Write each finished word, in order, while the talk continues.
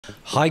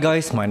Hi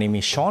guys, my name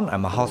is Sean.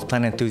 I'm a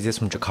houseplant enthusiast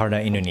from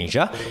Jakarta,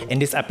 Indonesia. In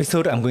this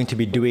episode, I'm going to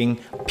be doing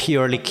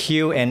purely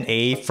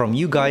Q&A from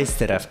you guys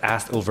that I've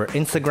asked over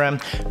Instagram.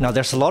 Now,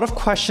 there's a lot of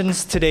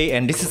questions today,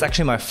 and this is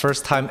actually my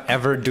first time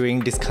ever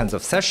doing this kinds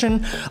of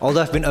session.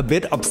 Although I've been a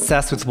bit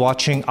obsessed with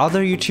watching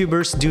other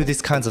YouTubers do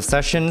these kinds of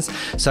sessions,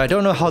 so I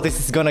don't know how this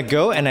is gonna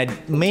go, and I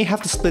may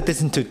have to split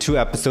this into 2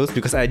 episodes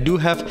because I do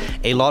have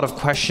a lot of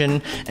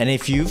questions. And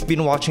if you've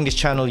been watching this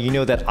channel, you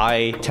know that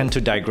I tend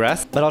to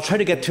digress, but I'll try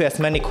to get to as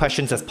many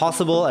questions as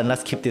possible, and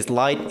let's keep this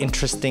light,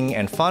 interesting,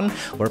 and fun.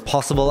 Where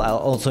possible, I'll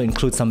also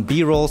include some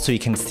B-roll so you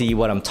can see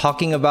what I'm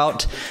talking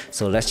about.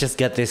 So let's just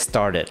get this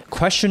started.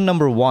 Question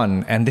number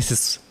 1, and this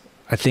is,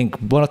 I think,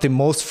 one of the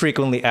most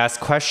frequently asked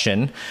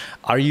questions.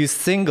 Are you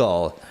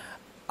single?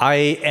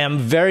 I am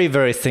very,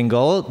 very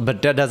single,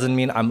 but that doesn't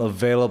mean I'm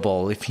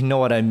available, if you know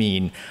what I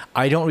mean.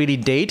 I don't really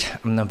date.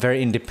 I'm a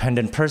very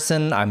independent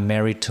person. I'm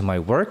married to my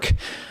work.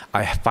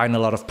 I find a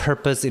lot of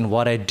purpose in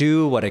what I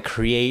do, what I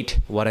create,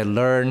 what I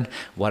learn,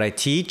 what I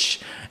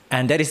teach,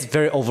 and that is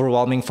very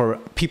overwhelming for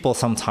people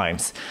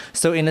sometimes.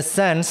 So in a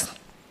sense,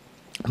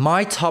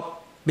 my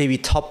top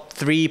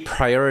 3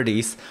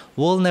 priorities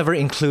will never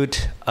include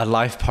a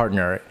life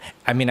partner.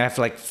 I mean, I have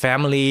like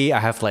family, I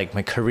have like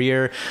my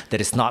career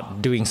that is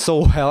not doing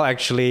so well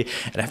actually,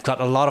 and I've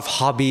got a lot of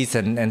hobbies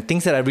and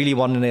things that I really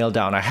want to nail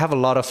down. I have a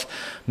lot of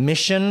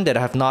mission that I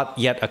have not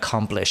yet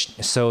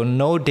accomplished. So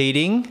no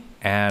dating,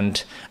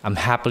 and I'm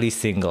happily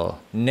single.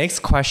 Next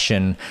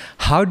question,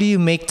 how do you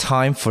make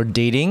time for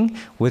dating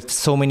with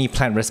so many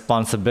plant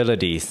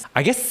responsibilities?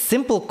 I guess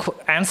simple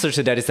answer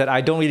to that is that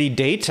I don't really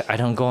date. I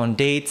don't go on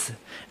dates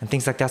and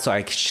things like that, so I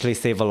actually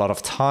save a lot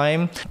of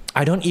time.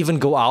 I don't even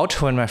go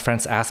out when my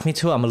friends ask me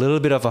to. I'm a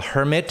little bit of a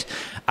hermit.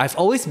 I've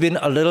always been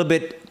a little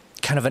bit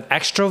kind of an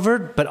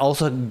extrovert, but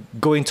also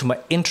going to my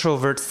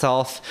introvert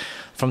self.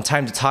 From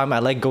time to time, I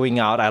like going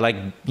out. I like,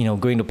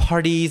 going to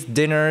parties,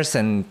 dinners,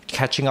 and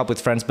catching up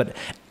with friends. But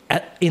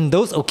in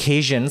those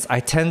occasions, I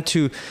tend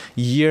to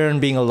yearn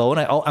being alone.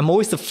 I'm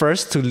always the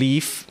first to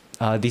leave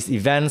these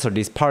events or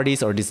these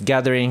parties or these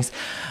gatherings.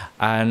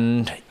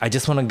 And I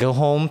just want to go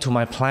home to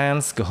my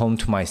plants, go home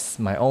to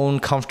my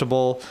own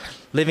comfortable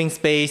living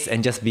space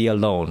and just be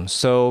alone.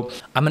 So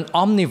I'm an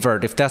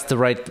omnivert, if that's the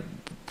right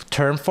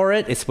term for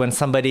it. Is when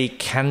somebody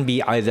can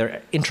be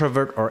either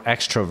introvert or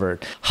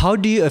extrovert. How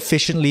do you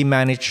efficiently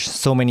manage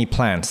so many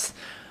plants?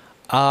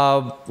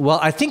 Well,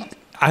 I think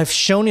I've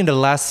shown in the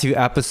last few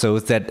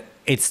episodes that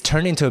it's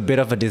turned into a bit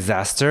of a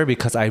disaster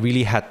because I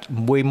really had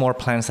way more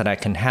plants than I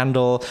can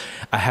handle.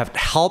 I have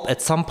help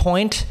at some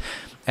point,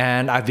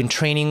 and I've been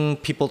training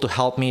people to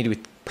help me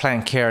with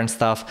plant care and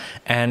stuff,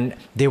 and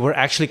they were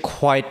actually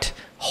quite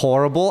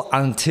horrible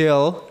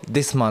until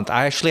this month.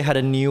 I actually had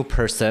a new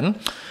person.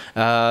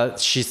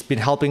 She's been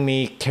helping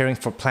me caring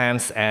for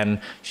plants, and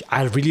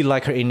I really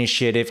like her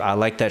initiative. I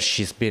like that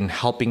she's been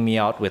helping me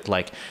out with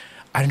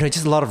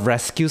just a lot of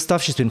rescue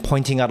stuff. She's been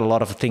pointing out a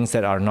lot of things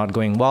that are not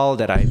going well,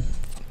 that I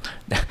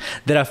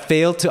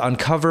failed to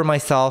uncover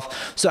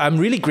myself. So I'm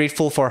really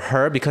grateful for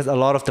her because a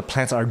lot of the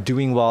plants are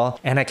doing well,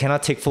 and I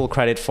cannot take full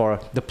credit for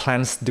the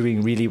plants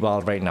doing really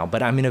well right now.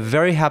 But I'm in a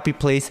very happy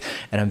place,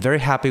 and I'm very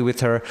happy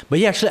with her. But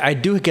yeah, actually, I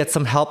do get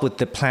some help with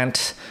the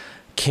plant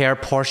care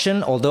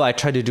portion, although I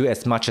try to do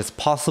as much as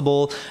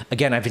possible.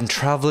 Again, I've been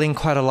traveling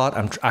quite a lot.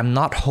 I'm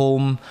not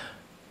home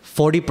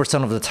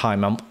 40% of the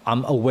time.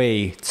 I'm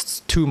away.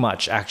 It's too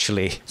much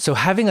actually. So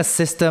having a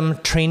system,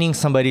 training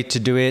somebody to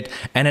do it,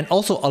 and then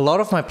also a lot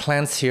of my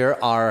plants here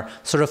are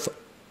sort of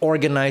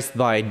organized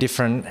by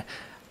different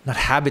not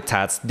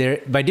habitats,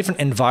 they're by different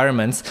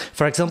environments.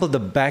 For example, the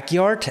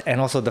backyard and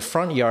also the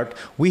front yard,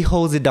 we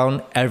hose it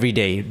down every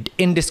day.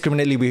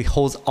 Indiscriminately, we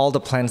hose all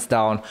the plants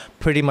down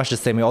pretty much the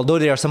same way. Although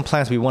there are some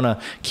plants we want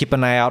to keep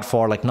an eye out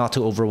for, like not to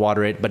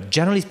overwater it. But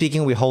generally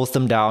speaking, we hose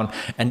them down.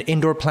 And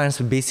indoor plants,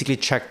 we basically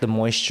check the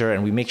moisture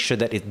and we make sure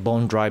that it's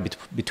bone dry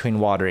between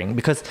watering.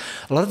 Because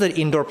a lot of the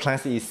indoor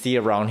plants that you see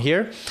around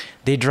here,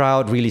 they dry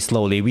out really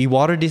slowly. We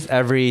water this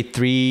every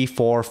 3,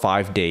 4,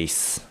 5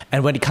 days.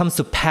 And when it comes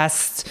to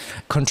pest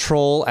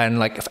control and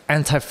like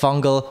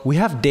antifungal, we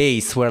have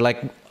days where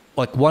like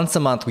once a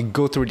month we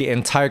go through the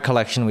entire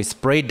collection, we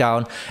spray it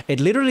down.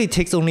 It literally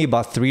takes only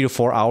about 3 to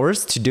 4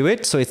 hours to do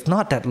it, so it's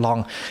not that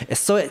long.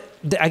 So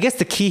I guess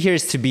the key here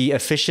is to be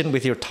efficient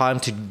with your time,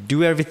 to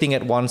do everything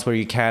at once where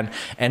you can.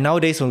 And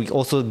nowadays when we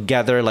also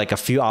gather like a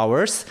few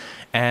hours,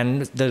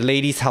 and the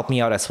ladies help me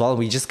out as well.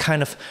 We just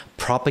kind of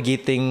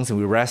propagate things,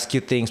 we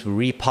rescue things,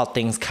 we repot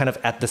things kind of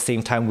at the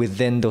same time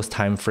within those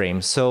time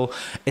frames. So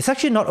it's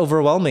actually not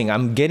overwhelming.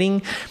 I'm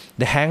getting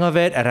the hang of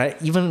it, and I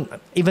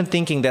even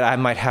thinking that I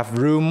might have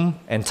room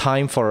and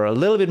time for a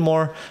little bit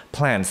more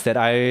plants that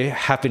I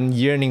have been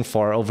yearning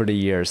for over the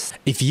years.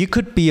 If you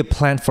could be a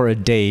plant for a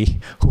day,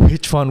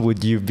 which one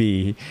would you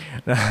be?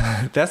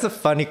 That's a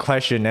funny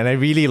question, and I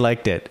really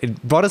liked it.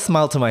 It brought a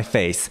smile to my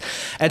face.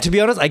 And to be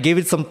honest, I gave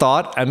it some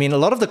thought. I mean, a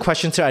lot of the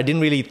questions here, I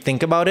didn't really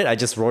think about it. I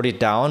just wrote it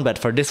down. But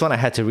for this one, I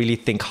had to really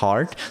think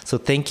hard. So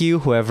thank you,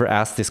 whoever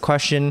asked this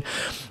question.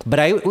 But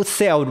I would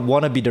say I would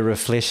want to be the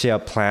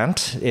Rafflesia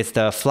plant. It's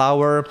the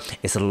flower.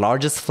 It's the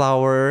largest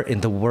flower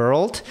in the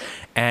world.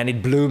 And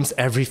it blooms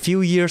every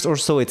few years or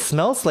so. It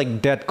smells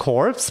like dead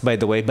corpse, by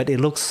the way, but it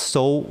looks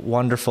so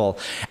wonderful.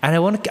 And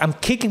I'm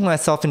kicking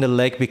myself in the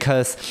leg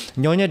because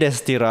Nyonya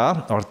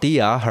Destira, or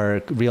Tia,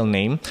 her real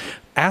name,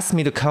 asked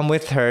me to come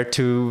with her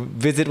to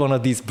visit one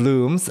of these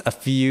blooms a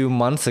few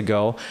months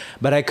ago,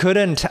 but I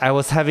couldn't. I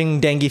was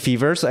having dengue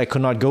fever, so I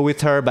could not go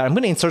with her. But I'm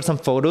going to insert some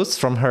photos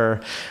from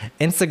her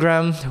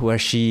Instagram where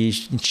she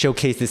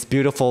showcased these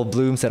beautiful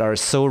blooms that are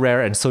so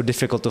rare and so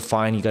difficult to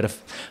find. You got to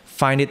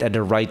find it at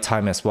the right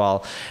time as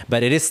well.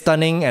 But it is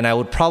stunning, and I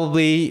would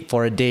probably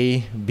for a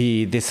day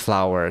be this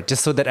flower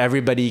just so that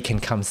everybody can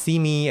come see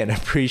me and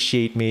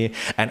appreciate me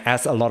and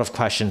ask a lot of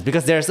questions,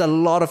 because there's a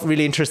lot of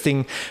really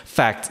interesting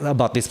facts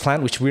about this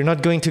plant which we're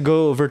not going to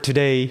go over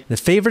today. The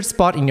favorite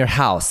spot in your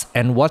house,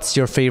 and what's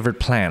your favorite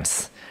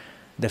plants?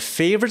 The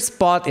favorite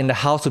spot in the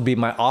house would be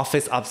my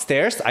office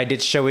upstairs. I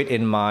did show it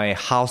in my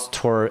house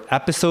tour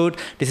episode.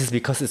 This is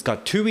because it's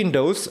got two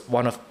windows,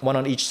 one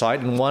on each side,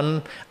 and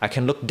one I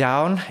can look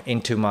down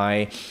into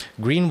my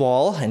green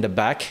wall in the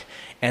back.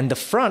 And the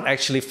front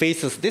actually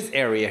faces this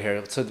area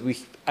here. So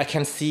I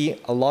can see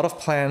a lot of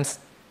plants.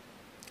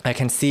 I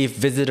can see if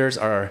visitors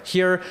are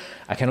here.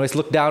 I can always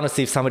look down and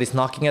see if somebody's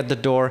knocking at the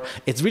door.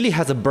 It really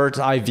has a bird's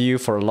eye view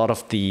for a lot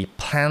of the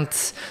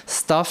plant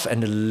stuff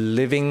and the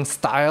living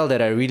style that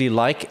I really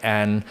like.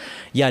 And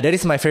yeah, that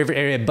is my favorite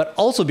area, but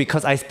also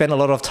because I spend a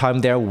lot of time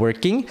there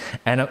working,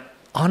 and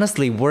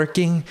honestly,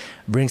 working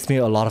brings me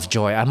a lot of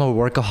joy. I'm a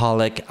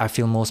workaholic. I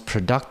feel most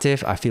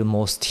productive. I feel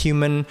most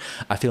human.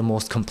 I feel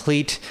most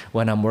complete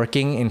when I'm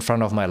working in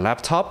front of my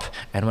laptop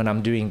and when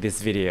I'm doing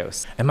these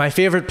videos. And my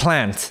favorite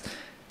plants,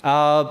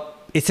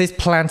 it says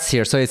plants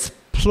here, so it's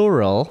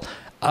plural.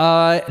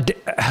 I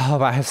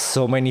have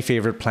so many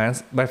favorite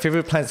plants. My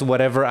favorite plants,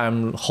 whatever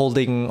I'm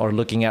holding or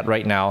looking at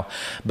right now.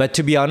 But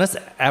to be honest,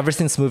 ever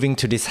since moving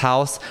to this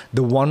house,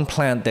 the one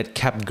plant that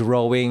kept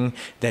growing,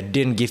 that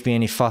didn't give me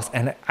any fuss,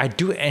 and I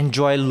do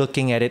enjoy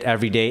looking at it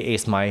every day,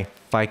 is my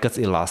Ficus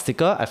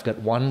elastica. I've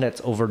got one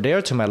that's over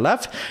there to my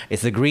left.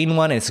 It's the green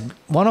one. It's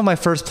one of my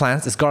first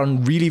plants. It's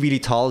gotten really, really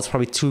tall. It's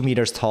probably 2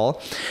 meters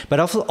tall. But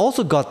I've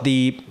also got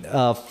the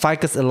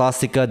Ficus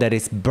elastica that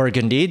is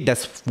burgundy.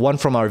 That's one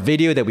from our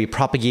video that we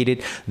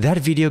propagated. That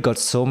video got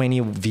so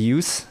many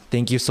views.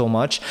 Thank you so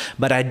much.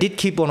 But I did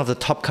keep one of the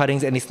top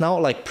cuttings, and it's now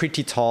like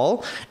pretty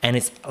tall, and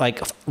it's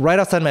like right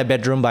outside my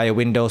bedroom by a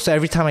window. So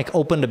every time I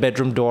open the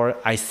bedroom door,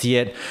 I see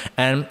it,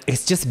 and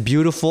it's just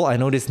beautiful. I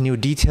notice new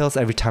details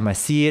every time I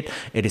see it.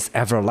 It is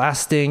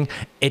everlasting.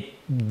 It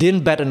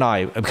didn't bat an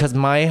eye because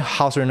my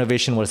house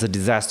renovation was a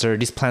disaster.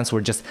 These plants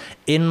were just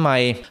in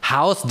my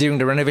house during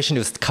the renovation. It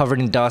was covered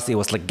in dust. It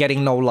was like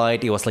getting no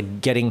light. It was like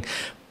getting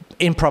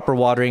improper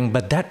watering,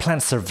 but that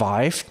plant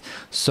survived.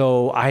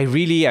 So I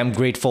really am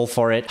grateful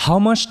for it. How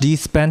much do you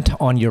spend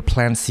on your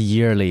plants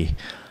yearly?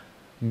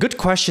 Good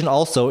question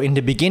also. In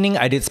the beginning,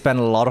 I did spend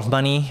a lot of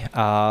money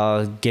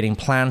getting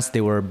plants.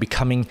 They were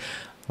becoming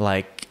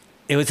like,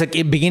 it was like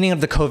the beginning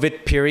of the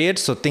COVID period,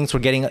 so things were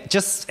getting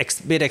just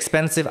a bit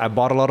expensive. I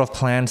bought a lot of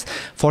plants.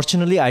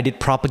 Fortunately, I did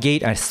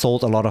propagate. I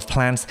sold a lot of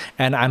plants,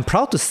 and I'm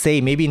proud to say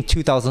maybe in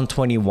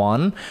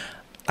 2021,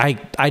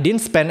 I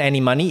didn't spend any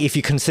money if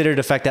you consider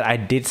the fact that I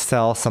did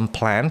sell some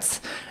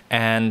plants,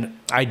 and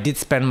I did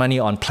spend money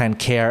on plant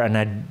care, and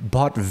I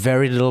bought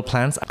very little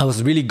plants. I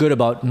was really good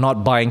about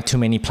not buying too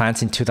many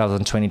plants in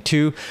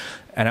 2022.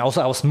 And I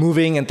was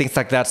moving and things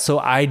like that. So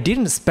I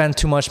didn't spend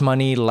too much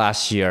money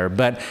last year,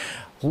 but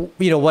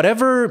you know,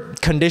 whatever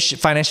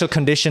financial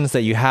conditions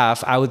that you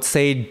have, I would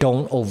say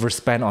don't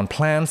overspend on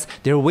plants.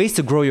 There are ways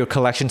to grow your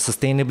collection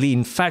sustainably.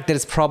 In fact, that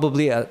is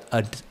probably a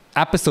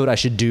episode I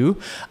should do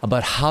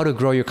about how to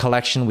grow your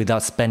collection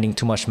without spending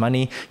too much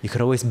money. You could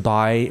always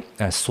buy,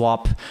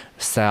 swap,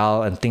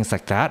 sell, and things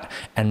like that,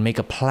 and make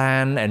a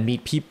plan and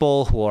meet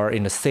people who are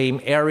in the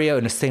same area,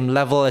 in the same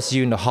level as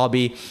you in the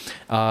hobby,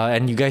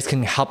 and you guys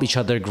can help each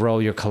other grow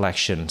your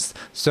collections.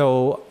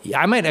 So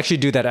I might actually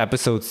do that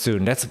episode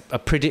soon. That's a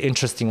pretty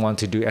interesting one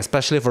to do,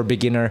 especially for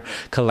beginner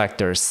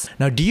collectors.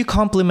 Now, do you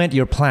complement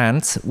your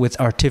plants with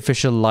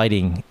artificial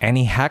lighting?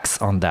 Any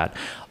hacks on that?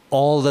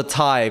 All the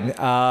time.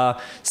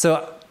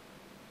 So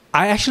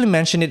I actually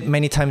mentioned it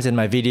many times in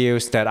my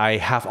videos that I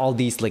have all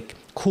these like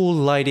cool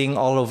lighting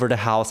all over the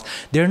house.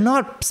 They're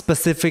not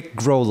specific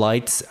grow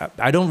lights.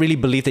 I don't really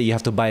believe that you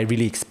have to buy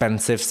really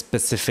expensive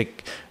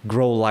specific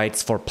grow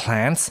lights for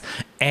plants.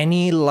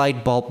 Any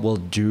light bulb will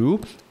do.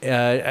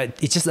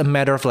 It's just a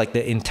matter of like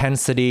the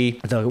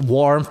intensity, the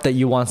warmth that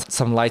you want.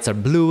 Some lights are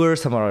bluer,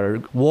 some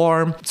are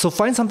warm. So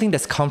find something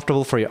that's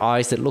comfortable for your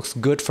eyes, that looks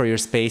good for your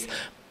space.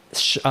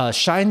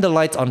 shine the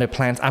lights on the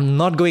plants. I'm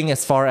not going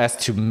as far as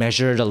to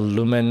measure the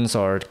lumens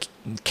or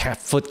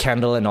foot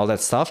candle and all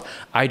that stuff.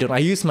 I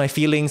use my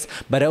feelings,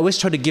 but I always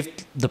try to give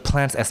the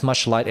plants as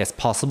much light as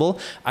possible.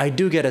 I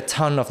do get a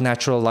ton of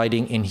natural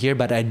lighting in here,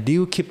 but I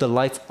do keep the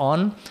lights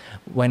on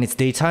when it's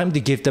daytime to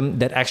give them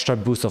that extra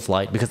boost of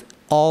light, because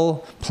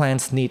all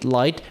plants need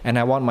light and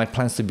I want my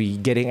plants to be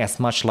getting as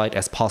much light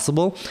as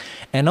possible.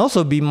 And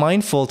also be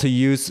mindful to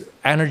use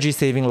energy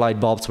saving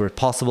light bulbs where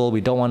possible. We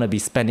don't want to be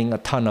spending a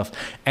ton of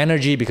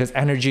energy because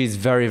energy is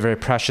very, very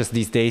precious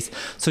these days.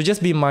 So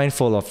just be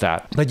mindful of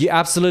that. But you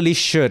absolutely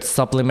should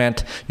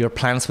supplement your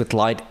plants with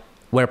light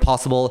where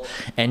possible,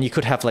 and you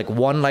could have like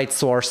one light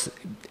source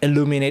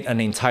illuminate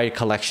an entire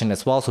collection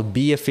as well. So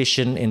be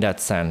efficient in that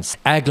sense.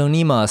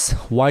 Aglaonemas,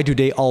 why do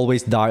they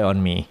always die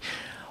on me?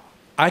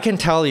 I can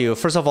tell you,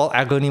 first of all,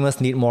 aglaonemas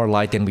need more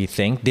light than we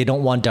think. They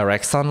don't want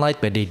direct sunlight,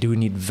 but they do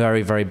need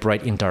very, very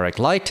bright indirect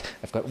light.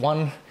 I've got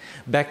one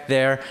back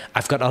there.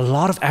 I've got a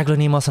lot of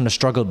aglaonemas on the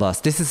struggle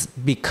bus. This is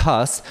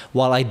because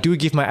while I do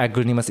give my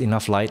aglaonemas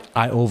enough light,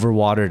 I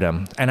overwater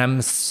them. And I'm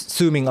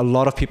assuming a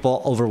lot of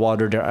people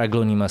overwater their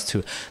aglaonemas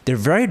too. They're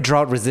very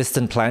drought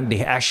resistant plant.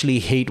 They actually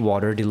hate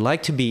water. They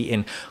like to be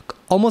in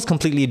almost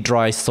completely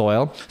dry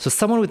soil. So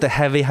someone with a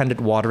heavy-handed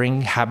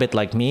watering habit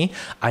like me,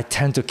 I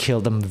tend to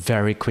kill them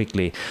very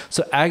quickly.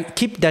 So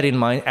keep that in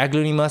mind.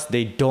 Aglaonemas,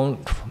 they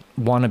don't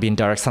want to be in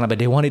direct sunlight, but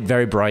they want it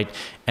very bright,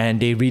 and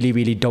they really,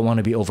 really don't want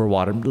to be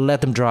overwatered. Let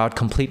them dry out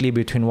completely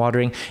between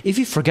watering. If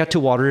you forget to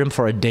water them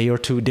for a day or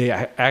two, they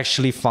are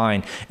actually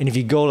fine. And if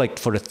you go like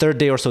for the third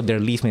day or so, their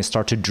leaves may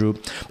start to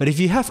droop. But if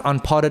you have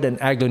unpotted an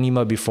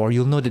aglaonema before,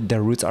 you'll know that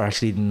their roots are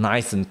actually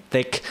nice and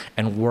thick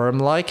and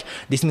worm-like.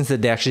 This means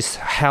that they actually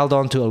hold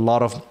on to a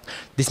lot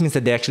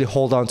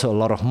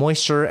of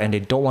moisture, and they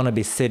don't want to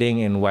be sitting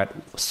in wet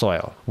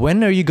soil.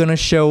 When are you gonna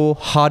show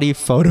hottie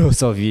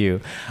photos of you?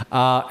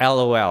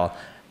 LOL.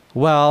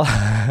 Well,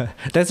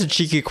 that's a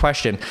cheeky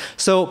question.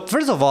 So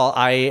first of all,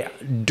 I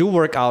do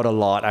work out a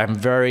lot. I'm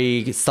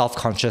very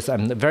self-conscious.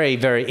 I'm very,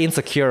 very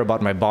insecure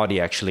about my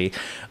body actually.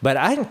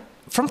 But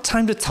from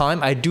time to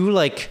time, I do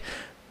like,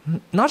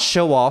 not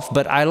show off,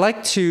 but I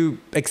like to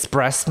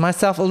express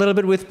myself a little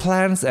bit with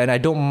plants, and I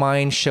don't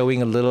mind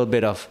showing a little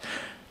bit of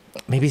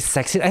maybe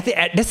sexy. I think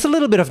there's a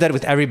little bit of that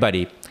with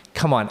everybody.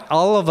 Come on,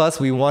 all of us,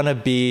 we want to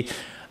be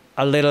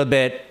a little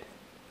bit,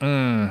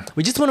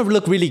 we just want to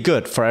look really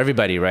good for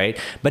everybody, right?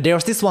 But there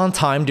was this one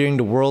time during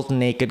the World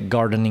Naked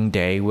Gardening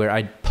Day where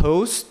I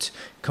posed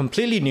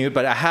completely nude,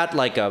 but I had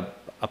like a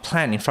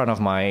plant in front of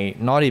my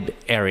naughty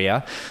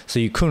area, so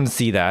you couldn't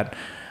see that.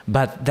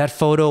 But that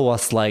photo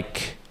was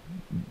like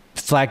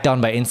flagged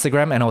down by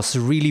Instagram, and I was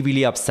really,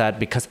 really upset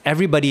because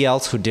everybody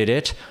else who did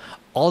it,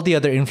 all the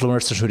other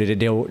influencers who did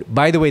it,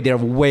 by the way, they're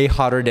way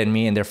hotter than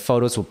me and their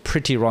photos were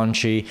pretty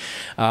raunchy.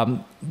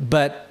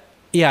 But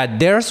yeah,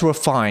 theirs were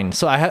fine.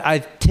 So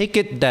I take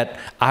it that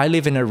I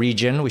live in a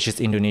region, which is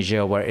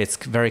Indonesia, where it's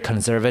very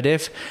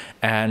conservative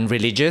and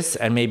religious,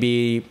 and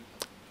maybe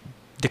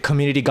the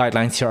community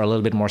guidelines here are a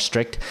little bit more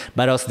strict.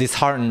 But I was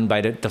disheartened by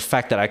the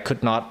fact that I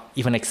could not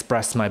even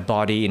express my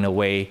body in a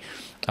way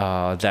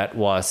that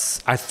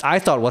was, I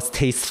thought was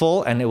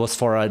tasteful, and it was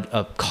for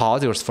a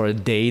cause. It was for a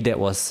day that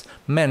was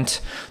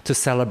meant to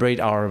celebrate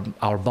our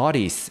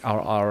bodies,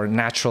 our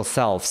natural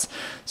selves.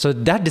 So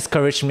that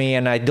discouraged me,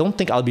 and I don't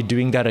think I'll be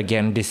doing that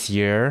again this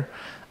year,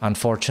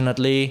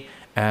 unfortunately.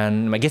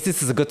 And I guess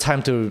this is a good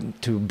time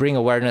to bring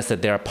awareness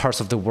that there are parts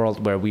of the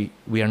world where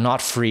we are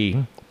not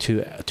free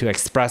to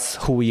express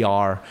who we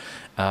are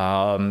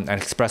and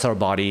express our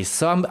bodies.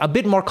 So I'm a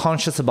bit more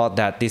conscious about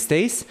that these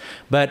days,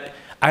 but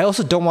I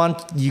also don't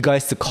want you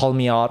guys to call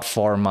me out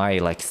for my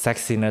like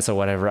sexiness or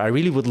whatever. I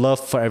really would love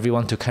for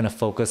everyone to kind of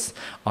focus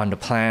on the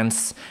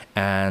plants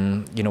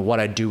and, you know, what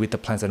I do with the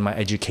plants and my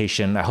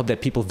education. I hope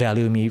that people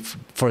value me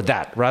for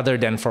that rather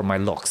than for my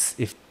looks,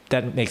 if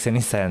that makes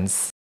any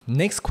sense.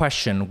 Next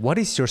question, what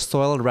is your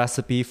soil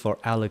recipe for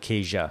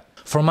Alocasia?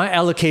 For my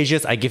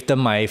Alocasias, I give them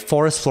my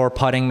forest floor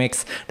potting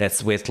mix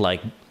that's with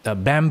like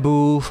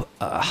bamboo,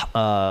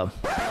 oh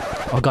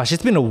gosh,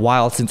 it's been a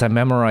while since I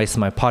memorized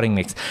my potting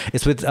mix.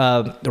 It's with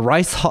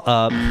rice,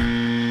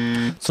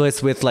 so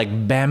it's with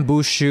like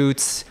bamboo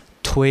shoots,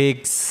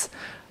 twigs,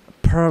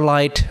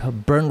 perlite,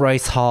 burnt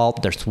rice hull.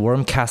 There's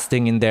worm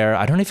casting in there.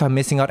 I don't know if I'm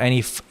missing out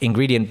any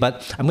ingredient,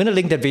 but I'm gonna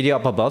link that video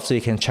up above so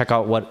you can check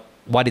out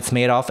what it's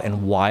made of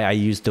and why I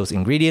use those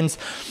ingredients.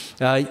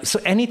 So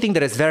anything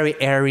that is very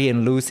airy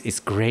and loose is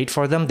great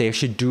for them. They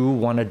actually do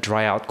want to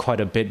dry out quite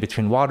a bit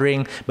between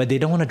watering, but they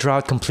don't want to dry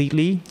out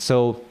completely.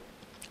 So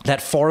that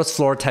forest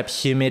floor type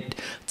humid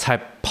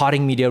type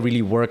potting media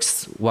really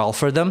works well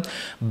for them.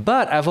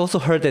 But I've also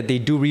heard that they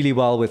do really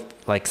well with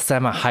like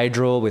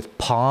semi-hydro with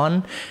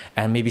pond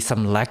and maybe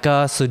some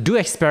leca. So do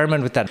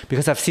experiment with that,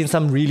 because I've seen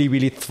some really,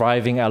 really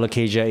thriving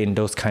Alocasia in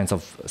those kinds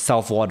of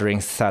self-watering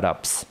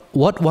setups.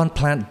 What one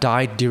plant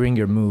died during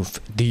your move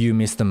do you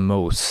miss the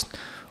most?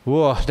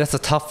 Whoa, that's a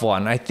tough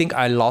one. I think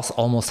I lost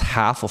almost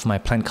half of my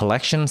plant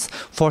collections.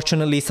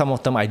 Fortunately, some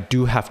of them I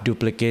do have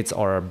duplicates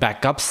or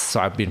backups,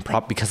 so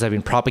because I've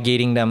been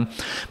propagating them.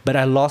 But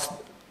I lost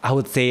I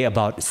would say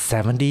about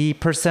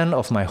 70%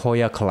 of my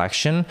Hoya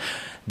collection.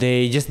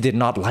 They just did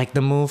not like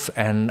the move,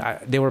 and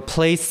they were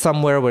placed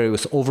somewhere where it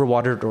was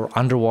overwatered or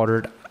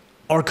underwatered,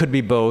 or could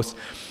be both.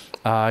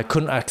 I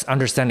couldn't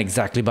understand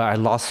exactly, but I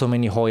lost so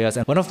many Hoyas.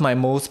 And one of my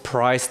most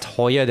prized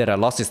Hoya that I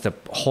lost is the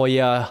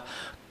Hoya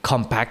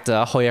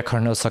compacta, Hoya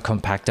carnosa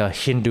compacta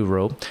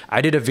Hinduro.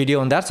 I did a video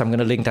on that, so I'm going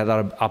to link that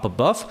up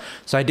above.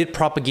 So I did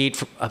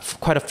propagate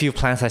quite a few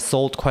plants. I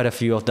sold quite a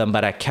few of them,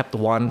 but I kept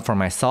one for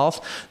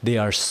myself. They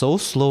are so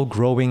slow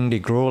growing. They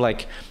grow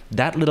like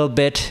that little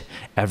bit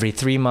every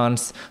 3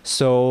 months.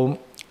 So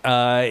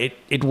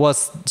it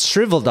was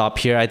shriveled up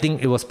here. I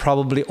think it was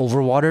probably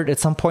overwatered at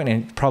some point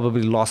and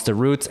probably lost the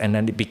roots, and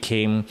then it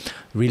became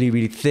really,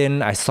 really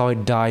thin. I saw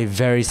it die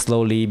very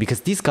slowly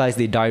because these guys,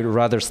 they died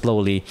rather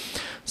slowly.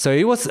 So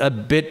it was a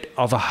bit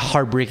of a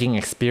heartbreaking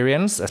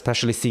experience,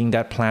 especially seeing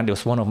that plant. It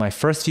was one of my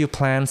first few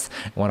plants,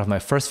 one of my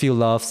first few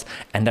loves,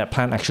 and that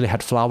plant actually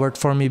had flowered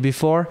for me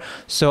before.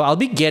 So I'll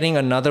be getting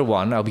another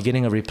one. I'll be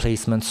getting a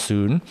replacement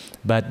soon,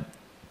 but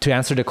to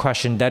answer the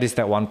question, that is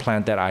that one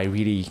plant that I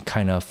really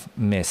kind of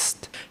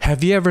missed.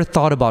 Have you ever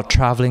thought about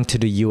traveling to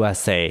the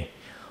USA?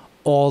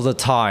 All the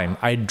time.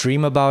 I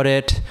dream about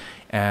it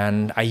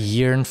and I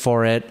yearn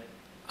for it.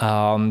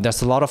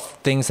 There's a lot of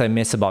things I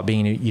miss about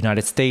being in the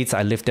United States.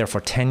 I lived there for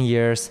 10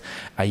 years.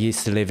 I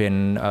used to live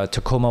in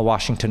Tacoma,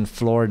 Washington,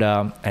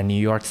 Florida, and New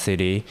York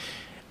City.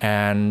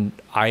 And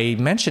I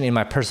mentioned in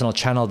my personal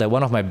channel that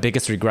one of my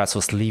biggest regrets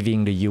was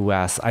leaving the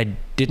US. I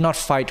did not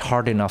fight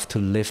hard enough to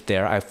live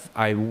there.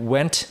 I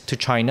went to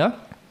China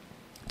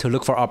to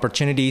look for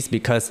opportunities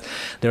because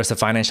there was a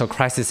financial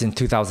crisis in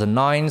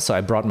 2009. So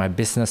I brought my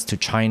business to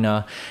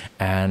China,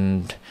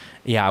 and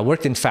yeah, I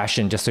worked in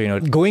fashion, just so you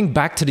know. Going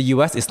back to the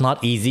US is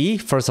not easy.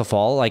 First of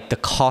all, like the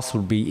cost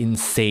would be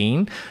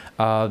insane.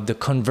 The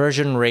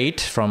conversion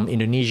rate from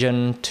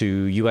Indonesian to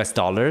US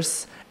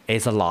dollars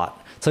is a lot.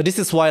 So this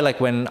is why,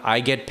 like, when I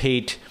get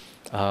paid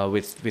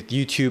with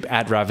YouTube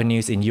ad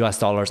revenues in US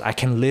dollars, I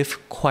can live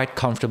quite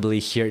comfortably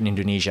here in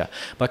Indonesia.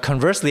 But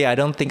conversely, I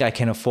don't think I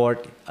can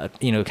afford,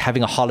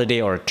 having a holiday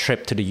or a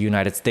trip to the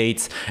United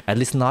States, at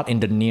least not in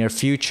the near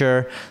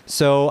future.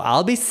 So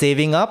I'll be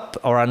saving up,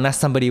 or unless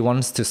somebody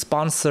wants to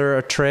sponsor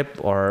a trip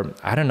or,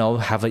 I don't know,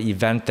 have an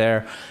event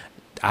there,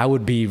 I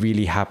would be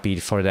really happy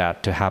for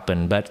that to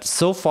happen. But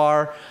so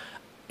far,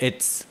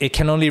 it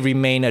can only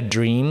remain a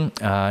dream.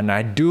 And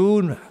I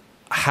do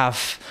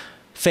have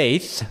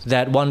faith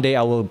that one day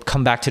I will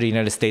come back to the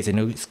United States, and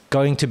it's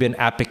going to be an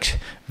epic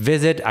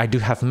visit. I do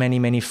have many,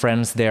 many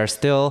friends there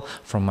still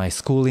from my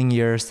schooling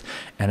years,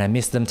 and I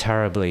miss them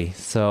terribly.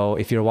 So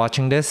if you're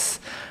watching this,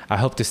 I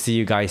hope to see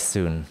you guys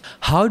soon.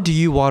 How do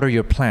you water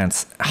your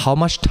plants? How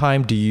much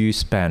time do you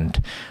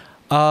spend?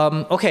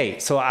 Okay,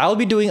 so I'll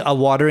be doing a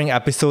watering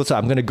episode, so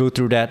I'm going to go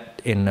through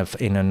that in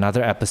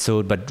another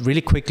episode. But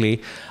really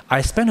quickly,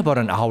 I spend about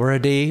an hour a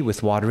day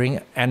with watering.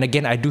 And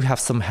again, I do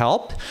have some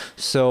help.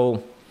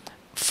 So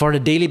for the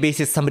daily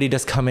basis, somebody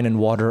does come in and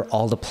water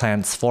all the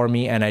plants for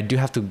me. And I do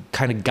have to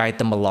kind of guide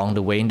them along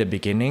the way in the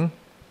beginning.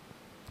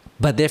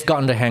 But they've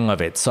gotten the hang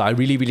of it. So I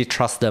really, really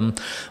trust them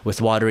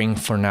with watering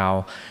for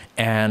now.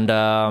 And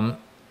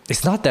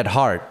it's not that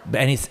hard,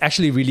 and it's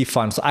actually really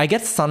fun. So I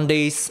get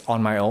Sundays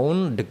on my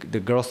own. The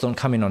girls don't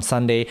come in on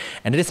Sunday,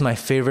 and it is my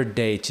favorite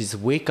day to just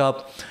wake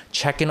up,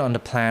 check in on the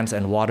plants,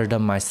 and water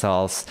them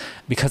myself,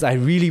 because I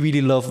really, really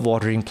love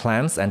watering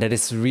plants, and that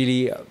is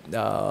really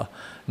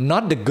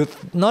not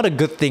a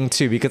good thing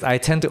too, because I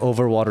tend to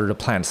overwater the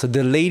plants. So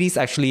the ladies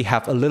actually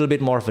have a little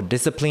bit more of a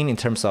discipline in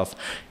terms of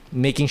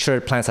making sure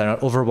plants are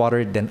not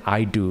overwatered than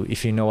I do,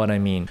 if you know what I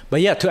mean.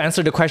 But yeah, to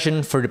answer the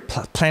question, for the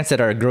plants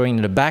that are growing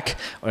in the back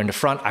or in the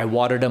front, I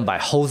water them by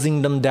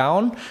hosing them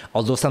down.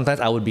 Although sometimes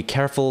I would be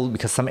careful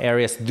because some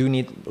areas do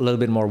need a little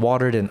bit more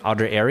water than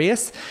other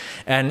areas.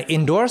 And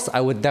indoors,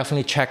 I would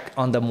definitely check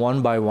on them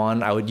one by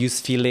one. I would use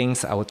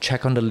feelings. I would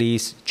check on the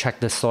leaves, check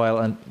the soil,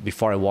 and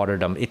before I water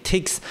them. It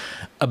takes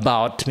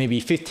about maybe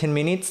 15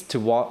 minutes to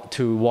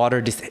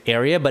water this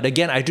area. But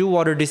again, I do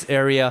water this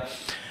area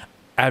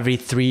every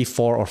 3,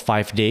 4, or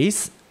 5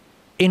 days.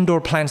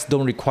 Indoor plants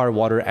don't require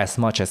water as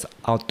much as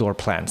outdoor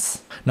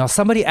plants. Now,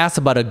 somebody asked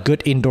about a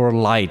good indoor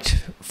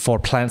light for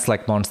plants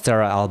like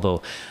Monstera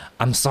albo.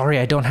 I'm sorry,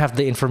 I don't have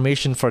the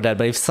information for that,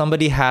 but if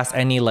somebody has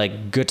any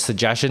good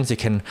suggestions, you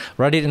can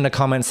write it in the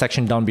comment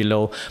section down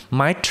below.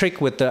 My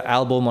trick with the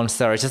albo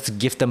Monstera is just to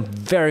give them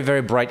very,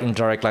 very bright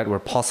indirect light where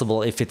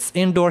possible. If it's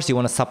indoors, you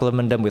want to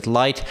supplement them with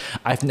light.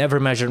 I've never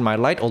measured my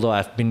light, although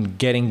I've been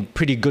getting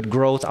pretty good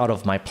growth out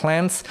of my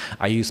plants.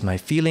 I use my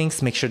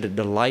feelings, make sure that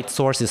the light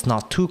source is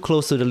not too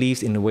close to the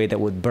leaves in a way that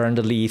would burn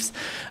the leaves.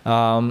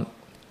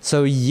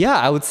 So yeah,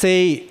 I would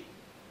say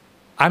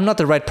I'm not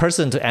the right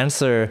person to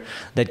answer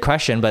that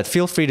question, but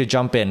feel free to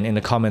jump in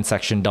the comment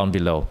section down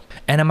below.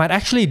 And I might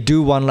actually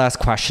do one last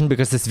question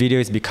because this video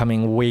is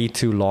becoming way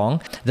too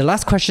long. The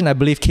last question I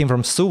believe came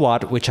from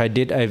Suwat, which I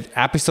did an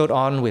episode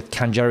on with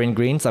tangerine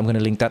greens. I'm going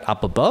to link that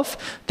up above.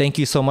 Thank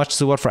you so much,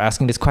 Suwat, for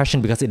asking this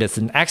question because it is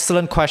an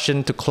excellent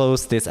question to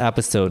close this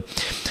episode.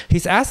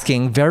 He's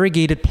asking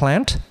variegated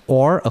plant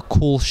or a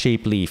cool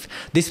shape leaf.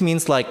 This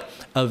means like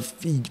a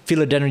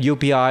philodendron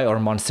UPI or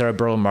Monstera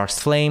burl Mark's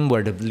flame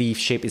where the leaf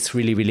shape is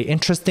really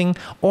interesting,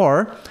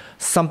 or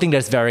something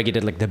that's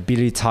variegated like the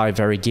Billy Thai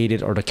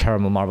variegated or the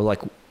caramel marble.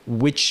 Like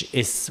which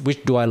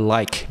do I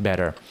like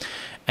better?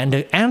 And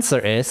the answer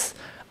is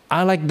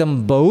I like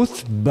them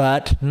both,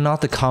 but not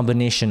the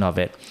combination of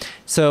it.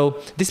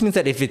 So this means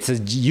that if it's a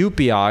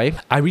UPI,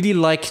 I really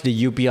like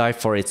the UPI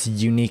for its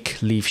unique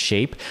leaf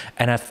shape.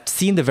 And I've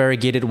seen the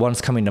variegated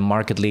ones come in the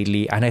market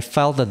lately, and I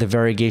felt that the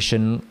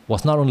variegation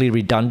was not only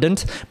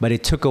redundant, but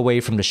it took away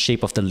from the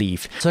shape of the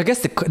leaf. So I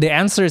guess the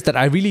answer is that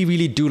I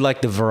really do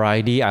like the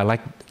variety. I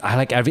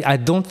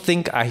don't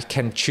think I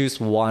can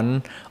choose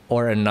one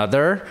or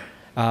another.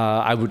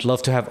 I would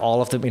love to have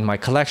all of them in my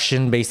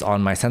collection based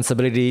on my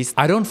sensibilities.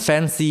 I don't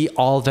fancy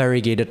all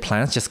variegated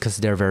plants just because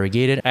they're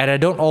variegated, and I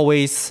don't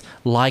always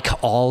like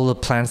all the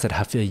plants that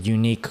have a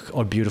unique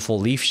or beautiful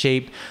leaf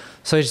shape.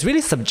 So it's really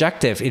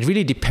subjective. It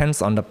really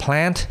depends on the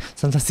plant.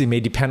 Sometimes it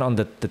may depend on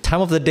the time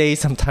of the day.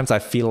 Sometimes I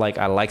feel like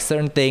I like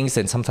certain things,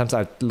 and sometimes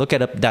I look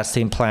at that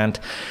same plant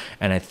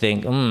and I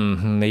think,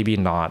 maybe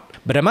not.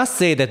 But I must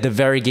say that the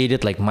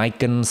variegated like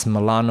Micans,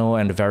 Milano,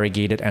 and the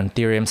variegated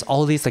Anthuriums,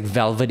 all these like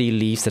velvety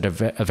leaves that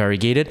are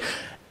variegated,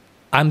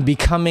 I'm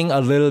becoming a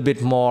little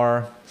bit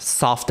more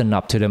softened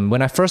up to them.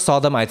 When I first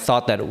saw them, I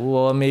thought that,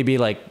 well, maybe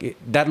like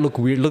that looked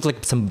weird, looked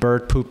like some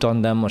bird pooped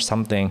on them or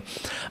something.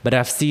 But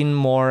I've seen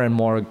more and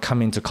more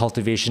come into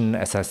cultivation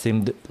as I've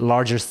seen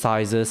larger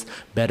sizes,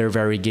 better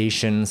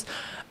variegations.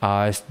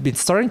 I've been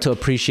starting to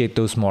appreciate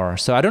those more.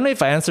 So I don't know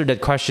if I answered that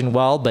question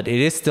well, but it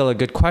is still a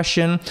good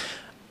question.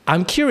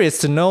 I'm curious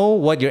to know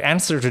what your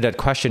answer to that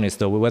question is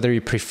though, whether you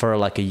prefer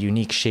like a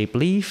unique shape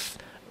leaf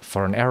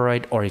for an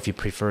aroid or if you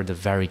prefer the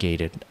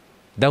variegated.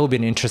 That would be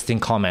an interesting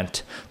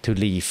comment to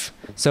leave.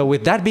 So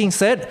with that being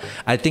said,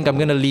 I think I'm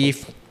gonna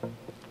leave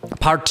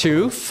part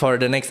 2 for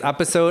the next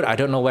episode. I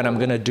don't know when I'm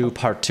gonna do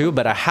part 2,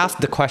 but I have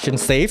the question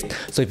saved.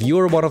 So if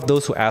you're one of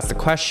those who asked the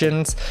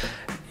questions,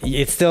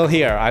 it's still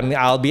here.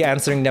 I'll be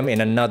answering them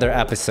in another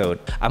episode.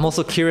 I'm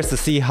also curious to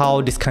see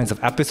how these kinds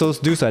of episodes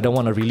do, so I don't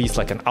want to release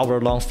like an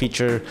hour-long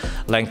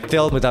feature-length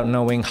film without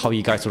knowing how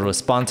you guys will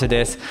respond to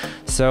this.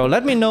 So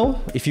let me know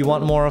if you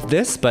want more of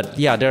this. But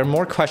yeah, there are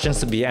more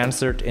questions to be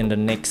answered in the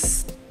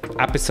next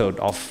episode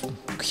of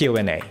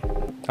Q&A.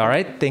 All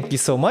right, thank you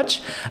so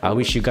much. I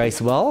wish you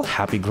guys well,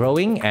 happy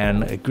growing,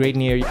 and a great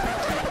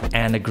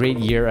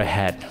year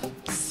ahead.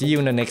 See you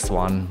in the next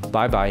one.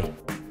 Bye bye.